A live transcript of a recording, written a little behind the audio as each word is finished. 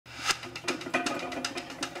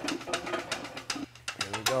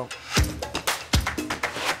go.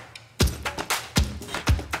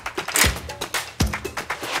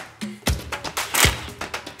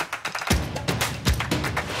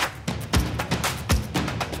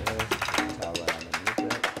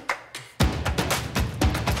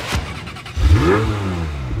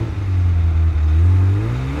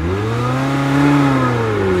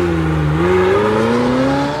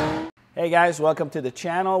 Hey guys, welcome to the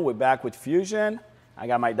channel. We're back with Fusion. I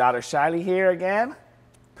got my daughter Shiley here again.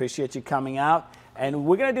 Appreciate you coming out. And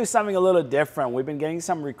we're gonna do something a little different. We've been getting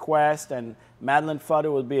some requests and Madeline thought it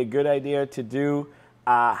would be a good idea to do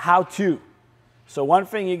how-to. So one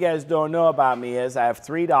thing you guys don't know about me is I have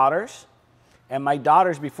 3 daughters. And my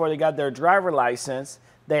daughters, before they got their driver license,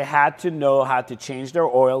 they had to know how to change their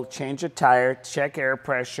oil, change a tire, check air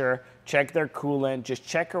pressure, check their coolant, just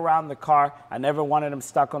check around the car. I never wanted them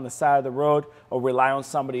stuck on the side of the road or rely on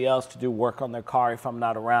somebody else to do work on their car if I'm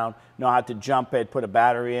not around. Know how to jump it, put a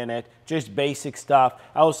battery in it, just basic stuff.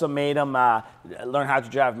 I also made them learn how to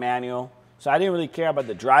drive manual. So I didn't really care about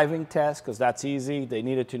the driving test because that's easy. They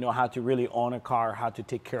needed to know how to really own a car, how to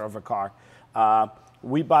take care of a car.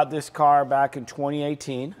 We bought this car back in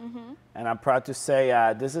 2018, and I'm proud to say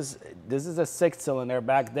this is a 6-cylinder.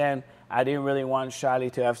 Back then, I didn't really want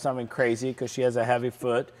Shiley to have something crazy because she has a heavy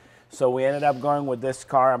foot. So we ended up going with this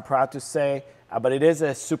car. I'm proud to say, but it is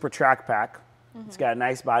a super track pack. It's got a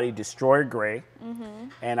nice body, destroyer gray.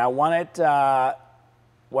 And I wanted,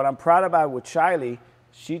 what I'm proud about with Shiley,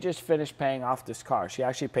 she just finished paying off this car. She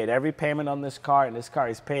actually paid every payment on this car, and this car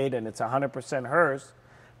is paid, and it's 100% hers.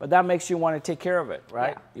 But that makes you want to take care of it,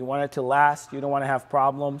 right? Yeah. You want it to last. You don't want to have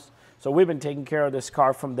problems. So we've been taking care of this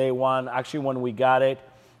car from day one. Actually, when we got it,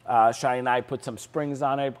 Shiley and I put some springs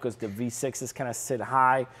on it because the V6s kind of sit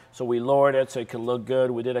high. So we lowered it so it could look good.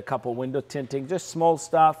 We did a couple window tinting, just small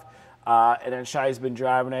stuff. And then Shiley's been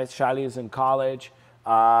driving it. Shiley is in college.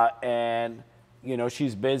 And, you know,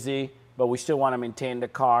 she's busy, but we still want to maintain the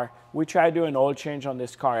car. We try to do an oil change on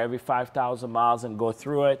this car every 5,000 miles and go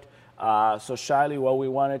through it. So Shiley, what we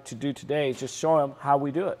wanted to do today is just show them how we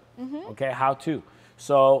do it, okay, how to.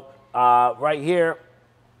 So right here,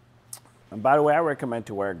 and by the way, I recommend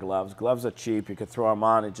to wear gloves. Gloves are cheap. You can throw them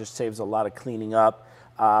on. It just saves a lot of cleaning up.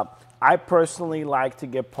 I personally like to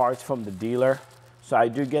get parts from the dealer. So I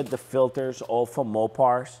do get the filters all from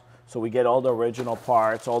Mopars. So we get all the original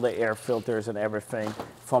parts, all the air filters and everything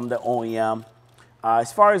from the OEM.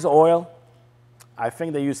 As far as oil, I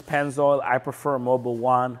think they use Pennzoil. I prefer Mobil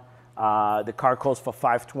 1. The car calls for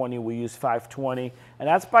 520, we use 520. And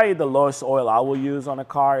that's probably the lowest oil I will use on a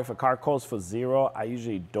car. If a car calls for 0, I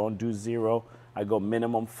usually don't do 0. I go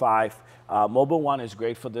minimum 5. Mobil 1 is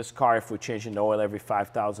great for this car. If we're changing the oil every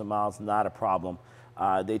 5,000 miles, not a problem.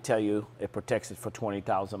 They tell you it protects it for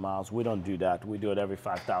 20,000 miles. We don't do that. We do it every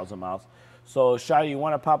 5,000 miles. So Shiley, you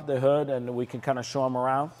want to pop the hood and we can kind of show them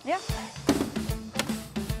around? Yeah.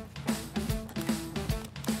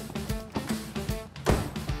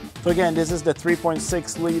 So again, this is the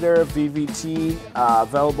 3.6 liter VVT,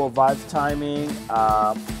 available valve timing.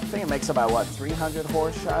 I think it makes about, what, 300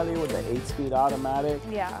 horse, Shiley, with the 8-speed automatic?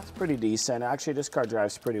 Yeah. It's pretty decent. Actually, this car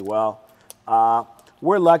drives pretty well.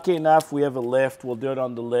 We're lucky enough, we have a lift. We'll do it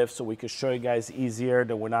on the lift so we can show you guys easier,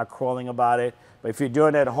 that we're not crawling about it. But if you're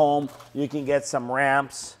doing it at home, you can get some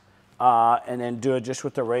ramps and then do it just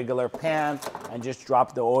with a regular pan and just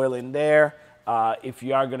drop the oil in there. If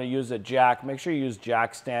you are going to use a jack, make sure you use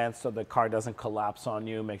jack stands so the car doesn't collapse on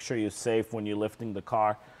you. Make sure you're safe when you're lifting the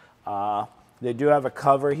car. They do have a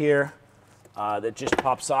cover here that just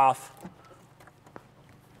pops off.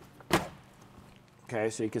 Okay,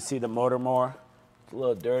 so you can see the motor more. It's a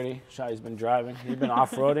little dirty. Shiley's been driving. You've been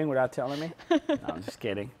off-roading without telling me? No, I'm just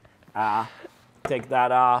kidding. Take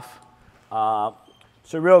that off.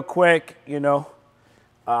 So real quick, you know,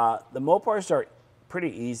 the Mopars are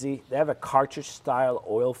pretty easy. They have a cartridge style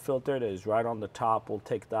oil filter that is right on the top. We'll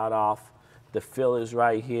take that off. The fill is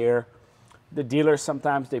right here. The dealers,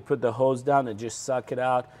 sometimes they put the hose down and just suck it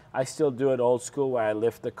out. I still do it old school where I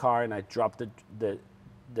lift the car and I drop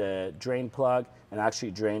the drain plug and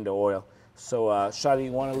actually drain the oil. So Shiley,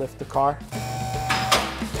 you want to lift the car?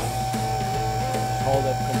 Hold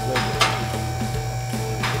it completely.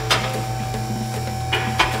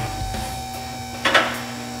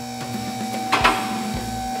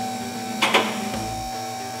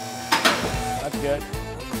 Good.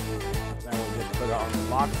 Now we'll just put it on the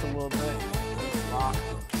locks a little bit. Lock.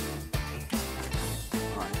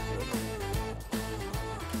 All right.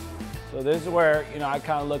 So this is where, you know, I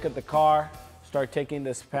kind of look at the car, start taking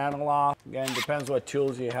this panel off. Again, depends what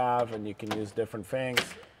tools you have, and you can use different things.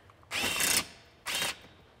 There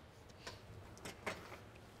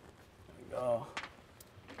we go.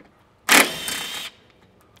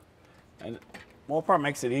 And Mopar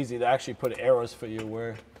makes it easy to actually put arrows for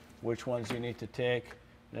you which ones you need to take.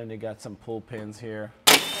 Then they got some pull pins here.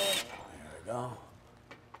 There we go.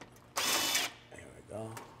 There we go.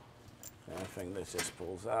 Everything that just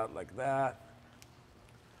pulls out like that.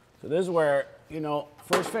 So this is where, you know,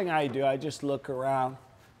 first thing I do, I just look around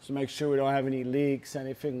to make sure we don't have any leaks,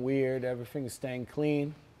 anything weird, everything's staying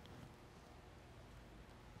clean.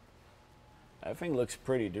 Everything looks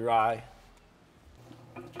pretty dry.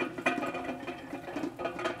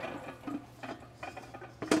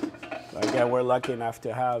 So again, we're lucky enough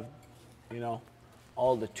to have, you know,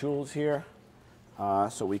 all the tools here,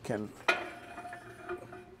 so we can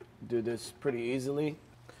do this pretty easily.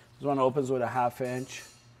 This one opens with a 1/2 inch.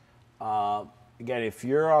 Again, if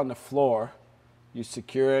you're on the floor, you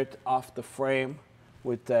secure it off the frame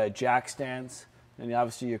with jack stands, and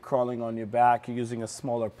obviously you're crawling on your back, you're using a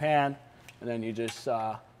smaller pan, and then you just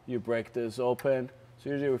you break this open. So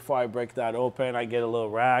usually before I break that open, I get a little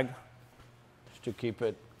rag just to keep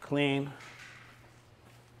it clean.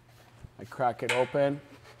 I crack it open.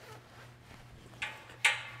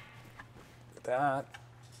 Like that.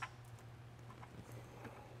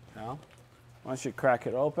 Now, once you crack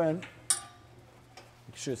it open,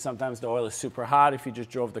 make sure sometimes the oil is super hot if you just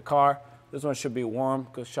drove the car. This one should be warm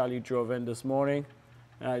because Charlie drove in this morning.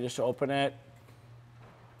 And I just open it.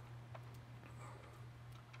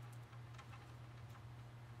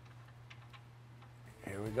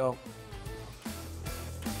 Here we go.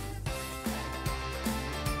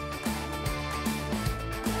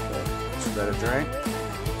 Just let it drain.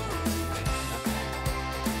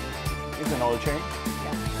 It's an oil change.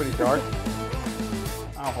 Pretty dark.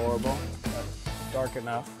 Not horrible, but dark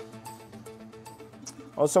enough.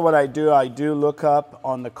 Also what I do look up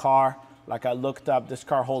on the car. Like I looked up, this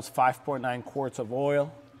car holds 5.9 quarts of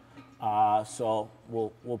oil. So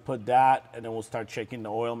we'll put that and then we'll start checking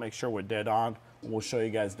the oil, make sure we're dead on. And we'll show you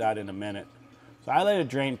guys that in a minute. So I let it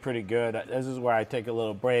drain pretty good. This is where I take a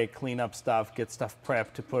little break, clean up stuff, get stuff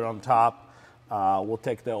prepped to put on top. We'll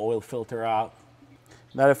take the oil filter out.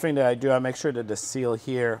 Another thing that I do, I make sure that the seal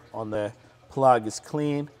here on the plug is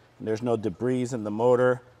clean and there's no debris in the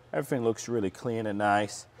motor. Everything looks really clean and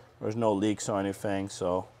nice. There's no leaks or anything,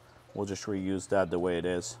 so we'll just reuse that the way it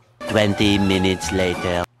is. 20 minutes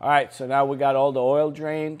later. All right, so now we got all the oil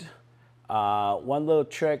drained. One little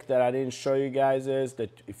trick that I didn't show you guys is that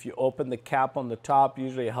if you open the cap on the top,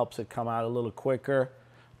 usually it helps it come out a little quicker.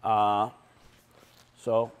 So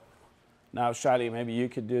now, Shadi, maybe you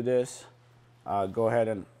could do this. Go ahead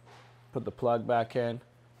and put the plug back in,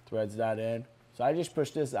 threads that in. So I just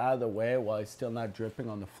push this out of the way while it's still not dripping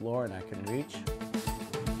on the floor and I can reach.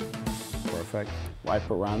 Perfect. Wipe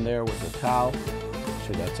around there with the towel, make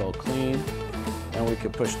sure that's all clean. And we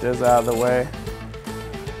can push this out of the way.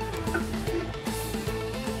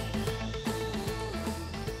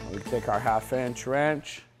 We take our 1/2 inch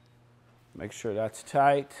wrench, make sure that's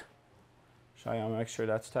tight. Shall I make sure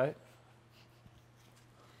that's tight?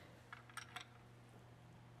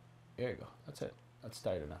 There you go, that's it. That's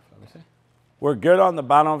tight enough, let me see. We're good on the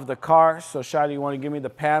bottom of the car, so Shadi, you want to give me the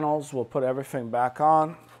panels? We'll put everything back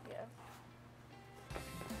on. Yeah.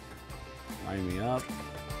 Line me up.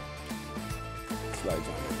 Slides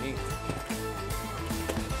underneath.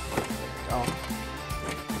 There you go.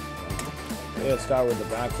 Let's start with the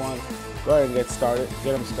back one. Go ahead and get started.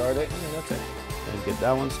 Get them started. Yeah, that's it. And get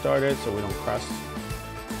that one started so we don't cross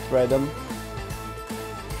thread them.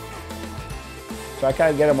 So I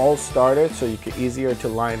kind of get them all started so you can easier to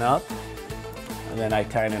line up, and then I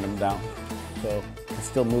tighten them down. So I can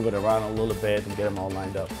still move it around a little bit and get them all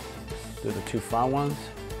lined up. Do the 2 front ones.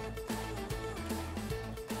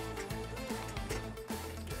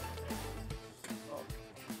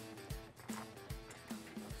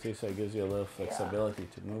 See, so it gives you a little flexibility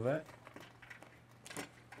to move it.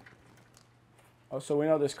 Also, we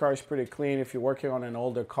know this car is pretty clean. If you're working on an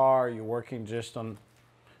older car, you're working just on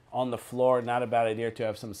the floor, not a bad idea to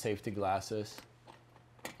have some safety glasses.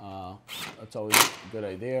 That's always a good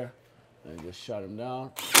idea. And just shut them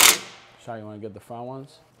down. Sean, you want to get the front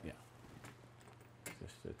ones? Yeah.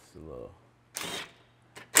 It's a little.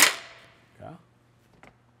 Okay.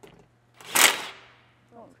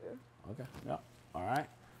 Sounds good. Okay. Yeah. All right.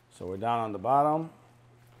 So we're down on the bottom.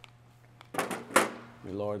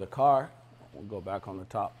 We lower the car. We'll go back on the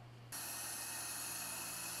top.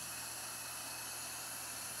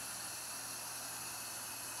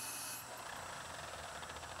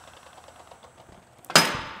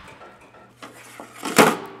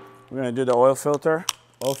 We're going to do the oil filter.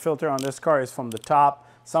 Oil filter on this car is from the top.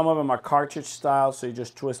 Some of them are cartridge style, so you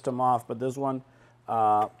just twist them off. But this one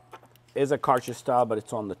is a cartridge style, but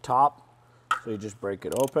it's on the top. So you just break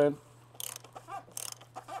it open.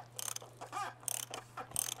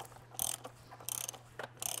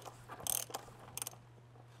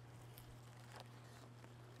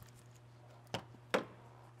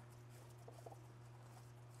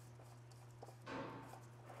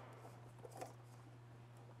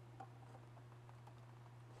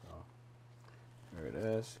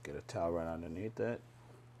 this. Get a towel right underneath it.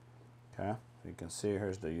 Okay, you can see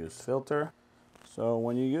here's the used filter. So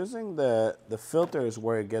when you're using the filter is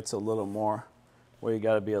where it gets a little more, where you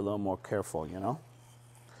got to be a little more careful, you know.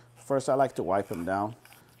 First, I like to wipe them down,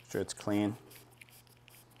 make sure it's clean.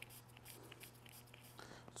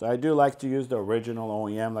 So I do like to use the original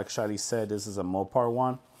OEM. Like Shiley said, this is a Mopar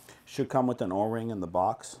one. Should come with an O-ring in the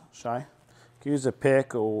box, Shai. You can use a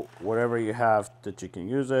pick or whatever you have that you can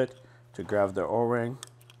use it to grab the O-ring.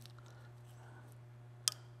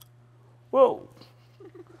 Whoa!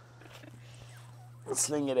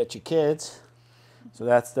 Sling it at your kids. So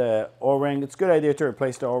that's the O-ring. It's a good idea to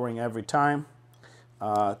replace the O-ring every time.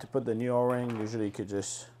 To put the new O-ring, usually you could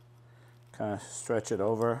just kind of stretch it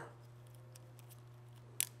over.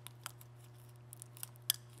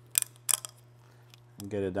 And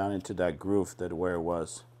get it down into that groove that where it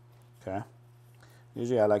was. Okay.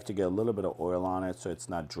 Usually I like to get a little bit of oil on it so it's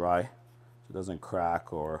not dry, so it doesn't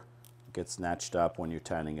crack or get snatched up when you're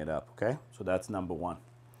tightening it up. Okay. So that's number one.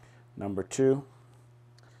 Number two,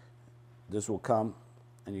 this will come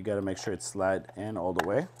and you got to make sure it's slide in all the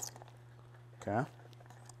way. Okay.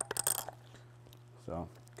 So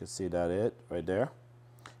you can see that it right there.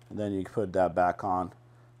 And then you put that back on.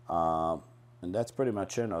 And that's pretty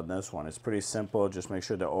much it on this one. It's pretty simple. Just make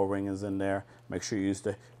sure the O-ring is in there. Make sure you use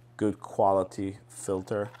the good quality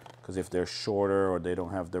filter, because if they're shorter or they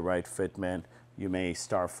don't have the right fitment, you may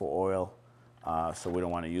starve for oil. So we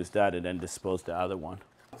don't want to use that, and then dispose the other one.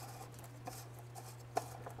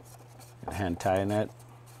 Hand tighten it.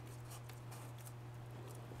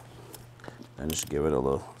 Then just give it a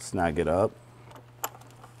little, snag it up.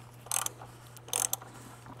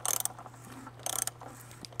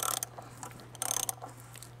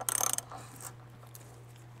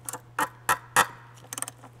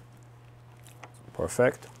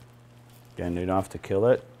 Perfect. Again, you don't have to kill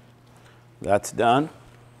it. That's done.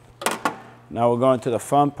 Now we're going to the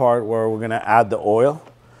fun part where we're going to add the oil.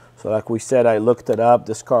 So like we said, I looked it up.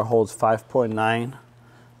 This car holds 5.9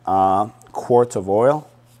 quarts of oil.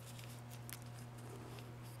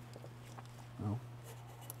 Oh.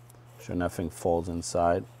 Sure nothing falls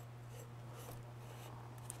inside.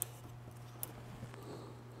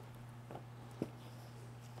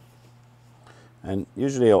 And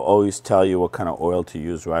usually I'll always tell you what kind of oil to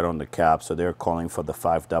use right on the cap. So they're calling for the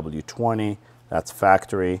 5W20. That's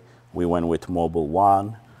factory. We went with Mobile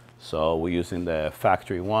 1. So we're using the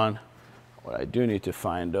factory one. What I do need to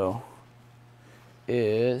find though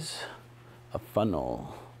is a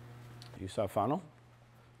funnel. You saw a funnel?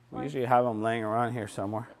 We usually have them laying around here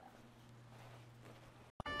somewhere.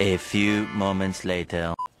 A few moments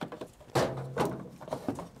later.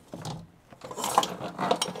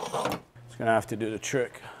 It's gonna have to do the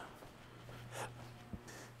trick.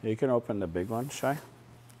 You can open the big one, Shai.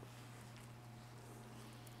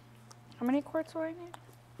 How many quarts will I need?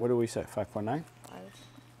 What do we say, 5.9? 5.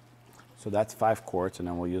 So that's 5 quarts, and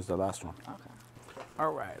then we'll use the last one. Okay.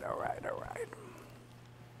 All right.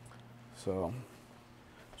 So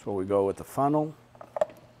that's where we go with the funnel.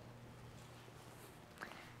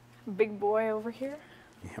 Big boy over here.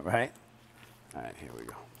 Yeah, right? All right, here we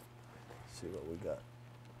go. Let's see what we got.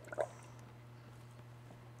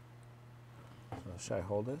 So should I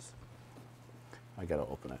hold this? I gotta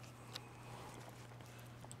open it.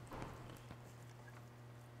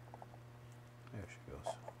 There she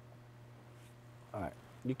goes. All right,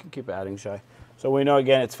 you can keep adding, Shai. So we know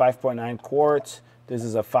again it's 5.9 quarts. This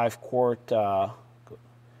is a 5 quart,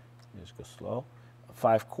 just go slow,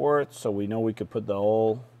 5 quarts. So we know we could put the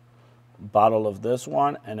whole bottle of this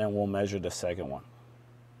one and then we'll measure the second one.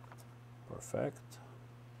 Perfect.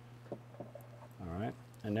 All right,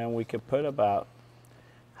 and then we could put about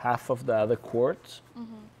half of the other quarts.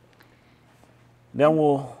 Mm-hmm. Then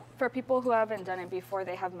we'll... For people who haven't done it before,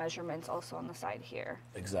 they have measurements also on the side here.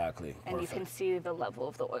 Exactly. And perfect. You can see the level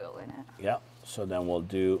of the oil in it. Yeah, so then we'll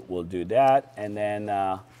do that, and then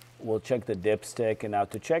we'll check the dipstick. And now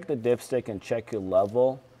to check the dipstick and check your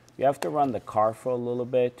level, you have to run the car for a little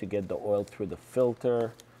bit to get the oil through the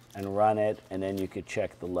filter and run it, and then you could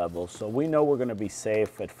check the level. So we know we're gonna be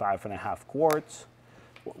safe at 5.5 quarts.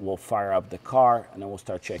 We'll fire up the car, and then we'll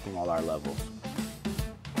start checking all our levels.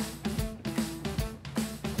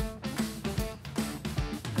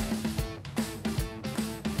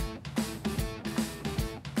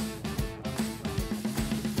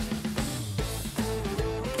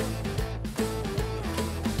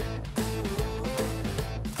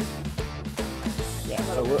 Yeah,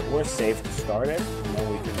 so we're safe to start it, and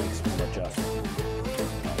then we can make some more adjustments.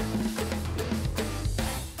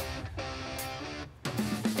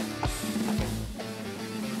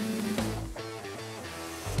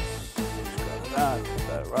 Put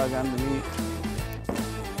that plug underneath.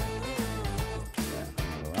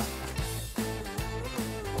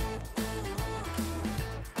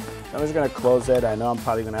 I'm just going to close it. I know I'm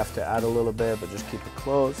probably going to have to add a little bit, but just keep it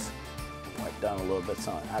closed. Wipe down a little bit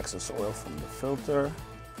some excess oil from the filter.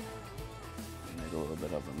 Made a little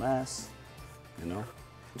bit of a mess, you know.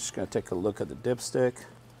 I'm just going to take a look at the dipstick.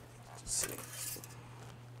 Let's see.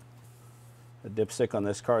 The dipstick on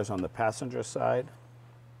this car is on the passenger side.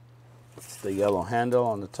 It's the yellow handle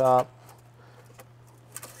on the top.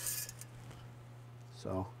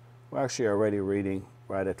 So we're actually already reading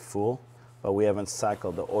right at full, but we haven't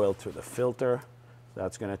cycled the oil through the filter.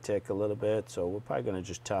 That's going to take a little bit, so we're probably going to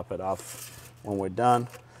just top it off when we're done.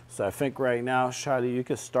 So I think right now, Shadi, you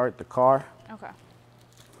can start the car. Okay.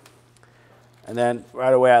 And then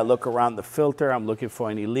right away I look around the filter. I'm looking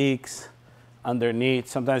for any leaks underneath.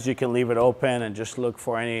 Sometimes you can leave it open and just look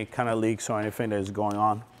for any kind of leaks or anything that is going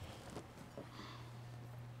on.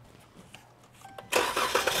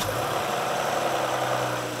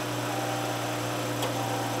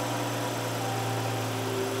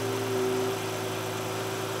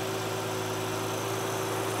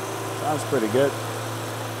 Sounds pretty good.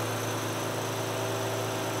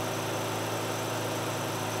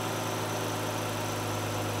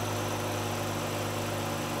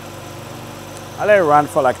 I let it run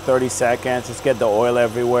for like 30 seconds, just get the oil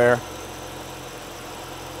everywhere.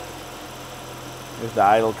 There's the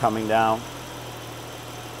idle coming down.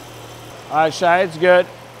 All right, Shai, it's good.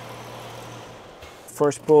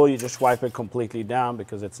 First pull, you just wipe it completely down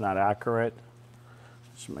because it's not accurate.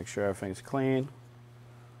 Just make sure everything's clean.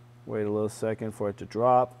 Wait a little second for it to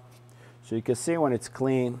drop. So you can see when it's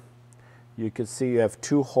clean, you can see you have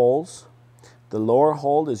two holes. The lower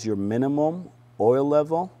hole is your minimum oil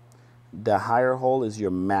level. The higher hole is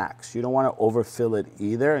your max. You don't want to overfill it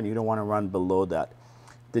either, and you don't want to run below that.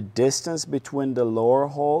 The distance between the lower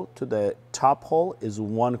hole to the top hole is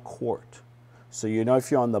 1 quart. So you know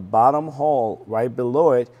if you're on the bottom hole right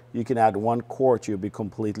below it, you can add 1 quart, you'll be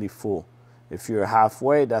completely full. If you're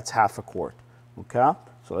halfway, that's half a quart. Okay?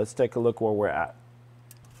 So let's take a look where we're at.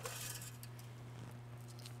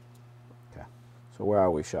 Okay. So where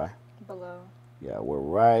are we, Shai? Below. Yeah, we're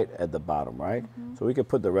right at the bottom, right? Mm-hmm. So we could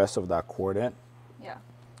put the rest of that quart in. Yeah.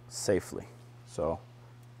 Safely. So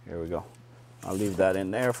here we go. I'll leave that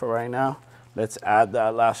in there for right now. Let's add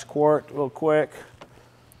that last quart real quick.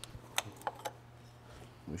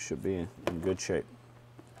 We should be in good shape.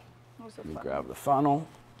 Let me grab the funnel.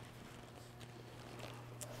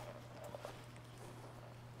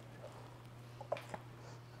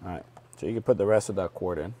 All right, so you can put the rest of that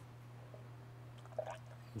quart in.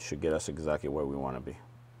 It should get us exactly where we want to be.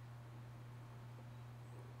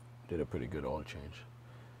 Did a pretty good oil change.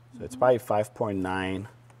 So it's probably 5.9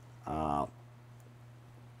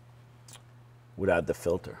 without the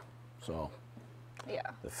filter. So yeah,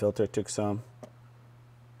 the filter took some.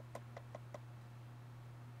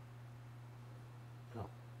 Oh.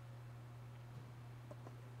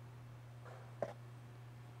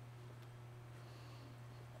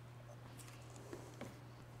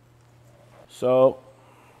 So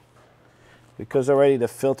because already the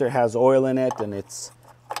filter has oil in it and it's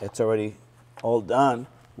already all done,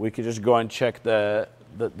 we could just go and check the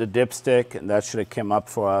dipstick, and that should have come up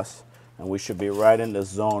for us, and we should be right in the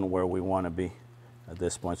zone where we want to be at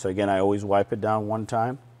this point. So again, I always wipe it down one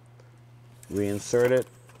time, reinsert it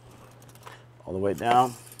all the way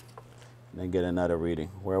down, and then get another reading.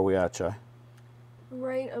 Where are we at, Chai?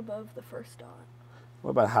 Right above the first dot.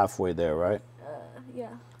 We're about halfway there, right? Yeah.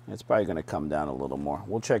 It's probably going to come down a little more.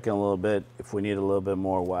 We'll check in a little bit. If we need a little bit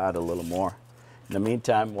more, we'll add a little more. In the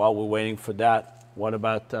meantime, while we're waiting for that, what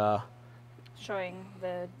about... showing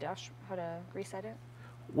the dash, how to reset it?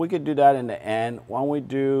 We could do that in the end. Why don't we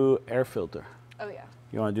do air filter? Oh, yeah.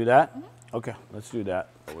 You want to do that? Mm-hmm. Okay, let's do that.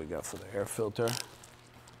 What we got for the air filter?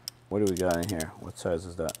 What do we got in here? What size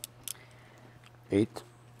is that? 8.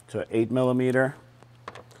 So 8 millimeter.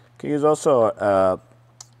 You can use also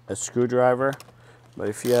a screwdriver, but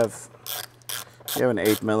if you have an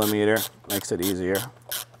 8 millimeter, makes it easier.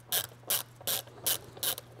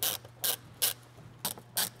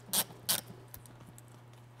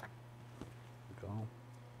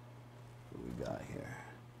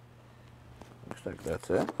 Like that's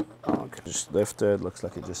it. Okay. Just lift it. Looks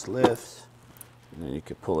like it just lifts. And then you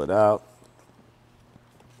can pull it out.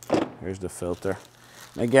 Here's the filter.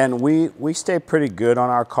 And again, we stay pretty good on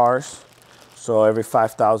our cars. So every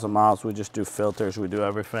 5,000 miles, we just do filters. We do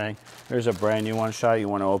everything. Here's a brand new one shot. You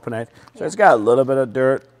want to open it. So it's got a little bit of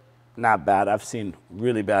dirt. Not bad. I've seen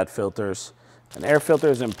really bad filters. An air filter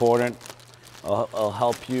is important. It'll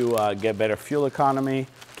help you get better fuel economy.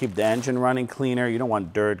 keep the engine running cleaner. You don't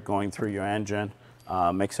want dirt going through your engine.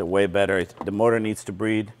 Makes it way better. The motor needs to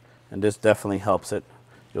breathe, and this definitely helps it.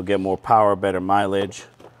 You'll get more power, better mileage.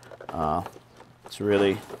 It's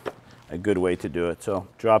really a good way to do it. So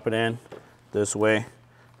drop it in this way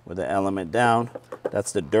with the element down.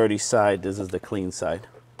 That's the dirty side. This is the clean side.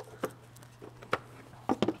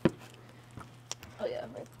 Oh yeah,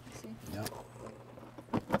 right. I see. Yep.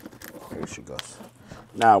 Here she goes.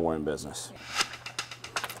 Now we're in business.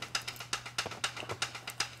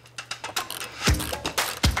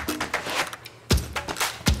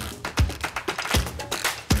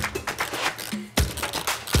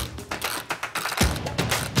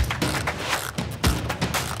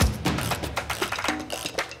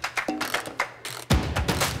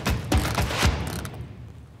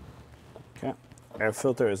 Okay, air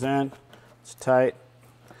filter is in. It's tight.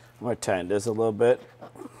 I'm going to tighten this a little bit.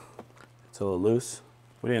 It's a little loose.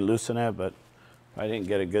 We didn't loosen it, but I didn't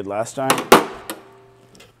get it good last time.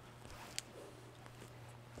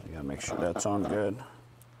 You gotta make sure that's on good.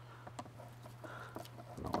 I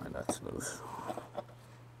don't know why that's loose.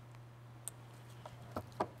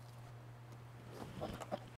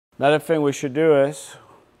 Another thing we should do is,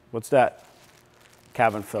 what's that?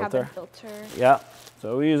 Cabin filter. Cabin filter. Yeah,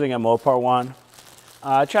 so we're using a Mopar one.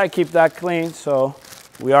 Try to keep that clean. So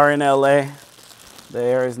we are in LA. The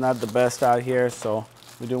air is not the best out here, so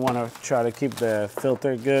we do want to try to keep the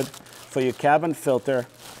filter good. For your cabin filter,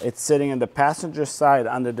 it's sitting in the passenger side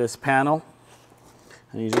under this panel.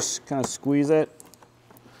 And you just kind of squeeze it,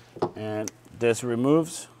 and this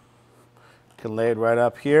removes. You can lay it right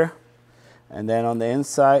up here. And then on the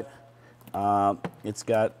inside, it's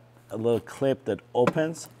got a little clip that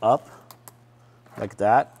opens up like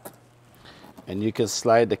that. And you can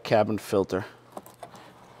slide the cabin filter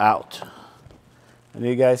out. And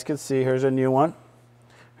you guys can see, here's a new one.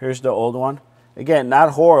 Here's the old one. Again,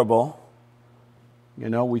 not horrible. You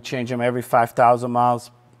know, we change them every 5,000 miles.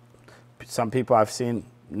 Some people I've seen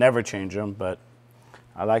never change them, but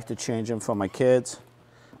I like to change them for my kids.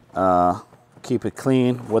 Keep it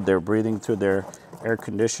clean, what they're breathing through their air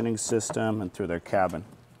conditioning system and through their cabin.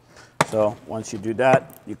 So once you do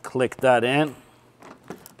that, you click that in,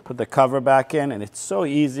 put the cover back in, and it's so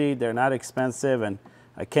easy. They're not expensive, and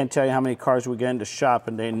I can't tell you how many cars we get in the shop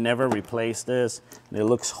and they never replace this, and it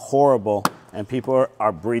looks horrible, and people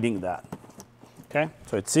are breathing that. Okay,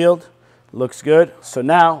 so it's sealed, looks good. So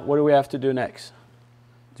now, what do we have to do next?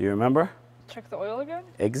 Do you remember? Check the oil again?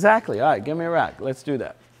 Exactly. All right, give me a rag. Let's do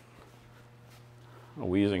that.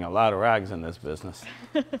 We're using a lot of rags in this business.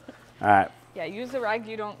 All right. Yeah, use the rag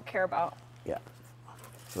you don't care about. Yeah.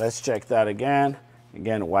 Let's check that again.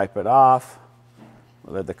 Again, wipe it off.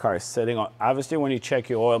 We'll let the car sitting on. Obviously, when you check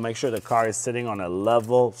your oil, make sure the car is sitting on a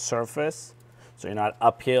level surface, so you're not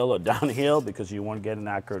uphill or downhill, because you won't get an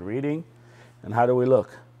accurate reading. And how do we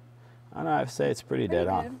look? I don't know. I'd say it's pretty dead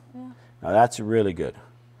on. Yeah. Now that's really good.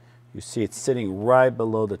 You see, it's sitting right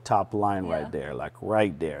below the top line right there, like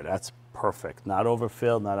right there. That's perfect. Not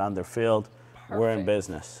overfilled, not underfilled. Perfect. We're in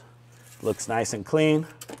business. Looks nice and clean.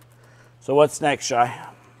 So what's next, Shai?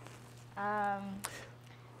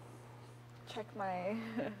 Check my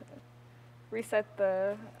reset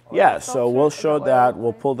the oil Yeah, so we'll filter, show the that. oil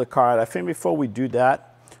We'll thing. pull the car out. I think before we do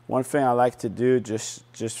that, one thing I like to do,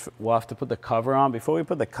 we'll have to put the cover on. Before we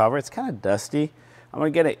put the cover, it's kind of dusty. I'm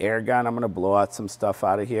gonna get an air gun. I'm gonna blow out some stuff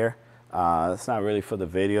out of here. It's not really for the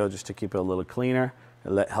video, just to keep it a little cleaner.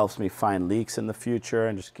 It helps me find leaks in the future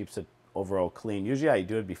and just keeps it overall clean. Usually I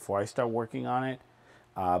do it before I start working on it.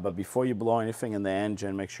 But before you blow anything in the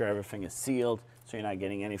engine, make sure everything is sealed so you're not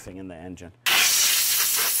getting anything in the engine.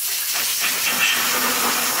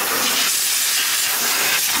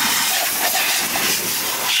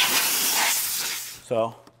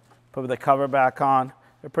 So put the cover back on.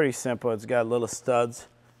 They're pretty simple. It's got little studs,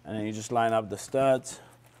 and then you just line up the studs.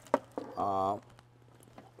 About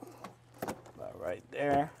right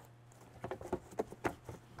there.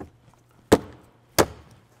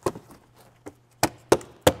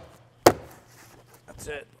 That's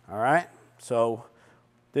it. All right. So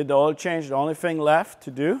did the oil change. The only thing left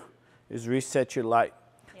to do is reset your light.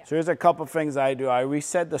 Yeah. So here's a couple things I do. I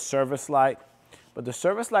reset the service light. But the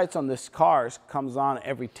service lights on this car comes on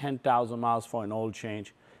every 10,000 miles for an oil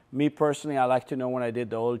change. Me personally, I like to know when I did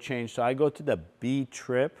the oil change. So I go to the B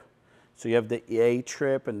trip. So you have the A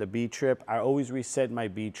trip and the B trip. I always reset my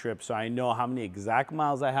B trip so I know how many exact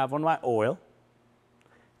miles I have on my oil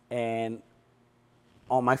and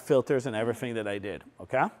all my filters and everything that I did,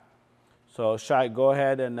 okay? So Shai, go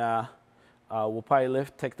ahead and we'll probably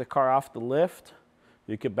take the car off the lift.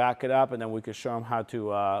 You could back it up and then we could show them how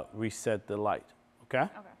to reset the light. Okay?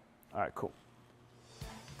 Okay. All right, cool.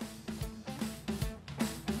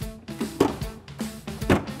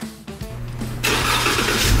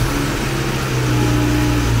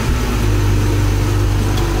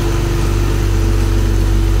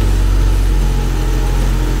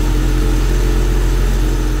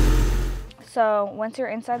 once you're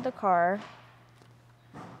inside the car,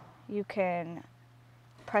 you can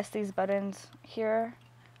press these buttons here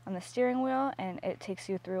on the steering wheel, and it takes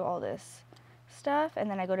you through all this stuff. And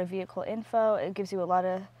then I go to vehicle info. It gives you a lot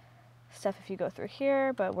of stuff if you go through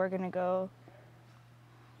here, but we're gonna go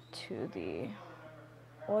to the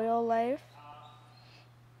oil life.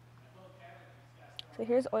 So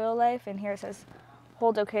here's oil life, and here it says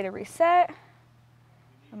hold OK to reset.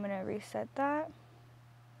 I'm gonna reset that.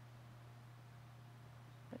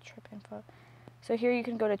 The trip info. So here you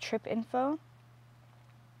can go to trip info,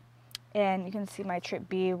 and you can see my trip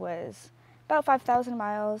B was about 5,000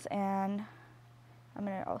 miles, and I'm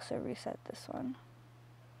gonna also reset this one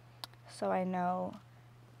so I know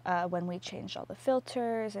when we changed all the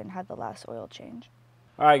filters and had the last oil change.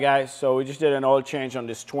 All right, guys, so we just did an oil change on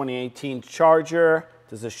this 2018 Charger.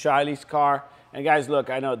 This is Shiley's car. And guys, look,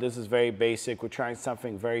 I know this is very basic. We're trying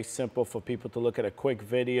something very simple for people to look at a quick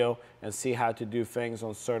video and see how to do things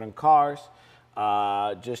on certain cars.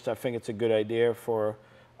 I think it's a good idea for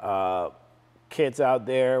kids out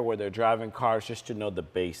there where they're driving cars just to know the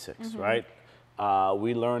basics, right?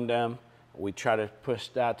 We learned them. We try to push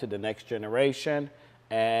that to the next generation.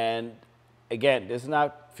 And again, this is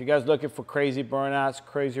not, if you guys looking for crazy burnouts,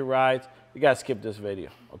 crazy rides, you gotta skip this video,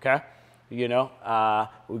 okay? You know,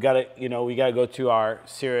 we gotta go to our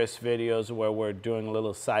serious videos where we're doing a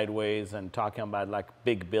little sideways and talking about like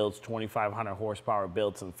big builds, 2,500 horsepower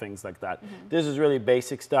builds and things like that. This is really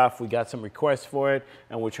basic stuff. We got some requests for it,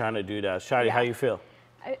 and we're trying to do that. Shadi, how you feel?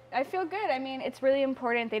 I feel good. I mean, it's really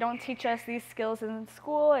important. They don't teach us these skills in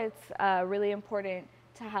school. It's really important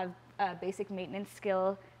to have a basic maintenance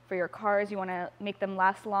skill for your cars. You want to make them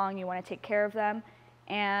last long. You want to take care of them.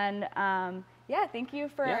 And yeah, thank you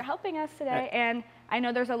for helping us today. And I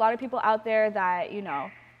know there's a lot of people out there that, you know,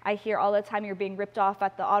 I hear all the time you're being ripped off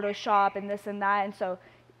at the auto shop and this and that. And so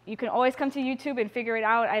you can always come to YouTube and figure it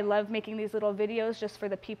out. I love making these little videos just for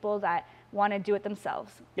the people that want to do it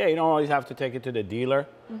themselves. Yeah, you don't always have to take it to the dealer.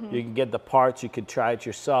 You can get the parts, you could try it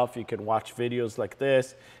yourself, you can watch videos like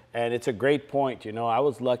this. And it's a great point. You know, I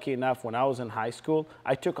was lucky enough when I was in high school,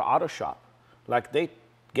 I took an auto shop. Like they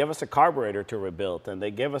gave us a carburetor to rebuild, and they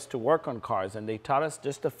gave us to work on cars, and they taught us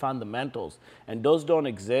just the fundamentals. And those don't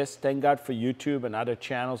exist. Thank God for YouTube and other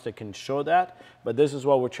channels that can show that. But this is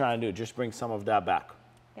what we're trying to do, just bring some of that back.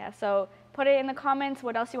 Yeah, so put it in the comments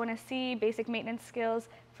what else you want to see, basic maintenance skills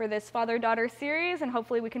for this father-daughter series, and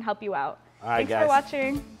hopefully we can help you out. All right, Thanks for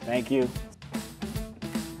watching. Thank you.